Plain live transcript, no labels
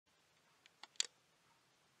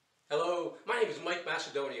Hello, my name is Mike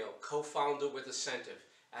Macedonio, co-founder with Asentiv.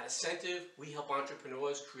 At Asentiv, we help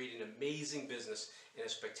entrepreneurs create an amazing business and a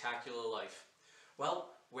spectacular life.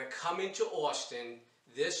 Well, we're coming to Austin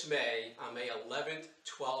this May, on May 11th,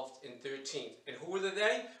 12th, and 13th. And who are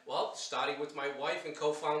they? Well, starting with my wife and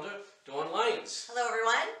co-founder, Dawn Lyons. Hello,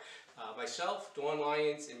 everyone. Myself, Dawn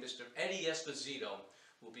Lyons, and Mr. Eddie Esposito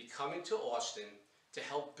will be coming to Austin to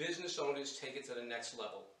help business owners take it to the next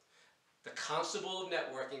level. The Constable of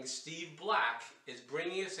Networking, Steve Black, is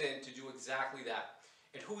bringing us in to do exactly that.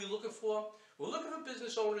 And who are we looking for? We're looking for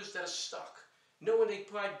business owners that are stuck, knowing they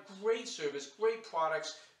provide great service, great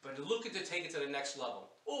products, but are looking to take it to the next level.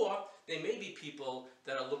 Or they may be people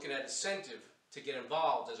that are looking at Asentiv to get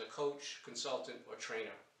involved as a coach, consultant, or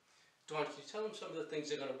trainer. Dawn, can you tell them some of the things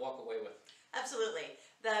they're going to walk away with? Absolutely.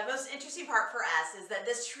 The most interesting part for us is that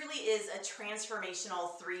this truly is a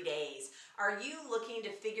transformational 3 days. Are you looking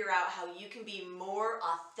to figure out how you can be more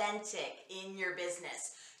authentic in your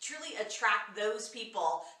business? Truly attract those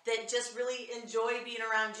people that just really enjoy being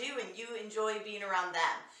around you and you enjoy being around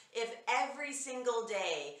them. If every single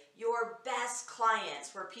day your best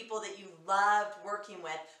clients were people that you loved working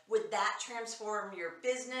with, would that transform your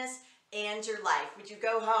business and your life? Would you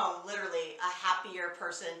go home literally a happier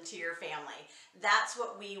person to your family? That's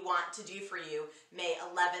what we want to do for you May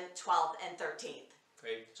 11th, 12th, and 13th.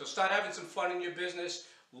 Great. So start having some fun in your business.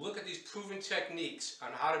 Look at these proven techniques on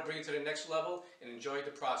how to bring it to the next level and enjoy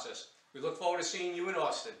the process. We look forward to seeing you in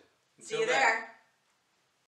Austin. See you there.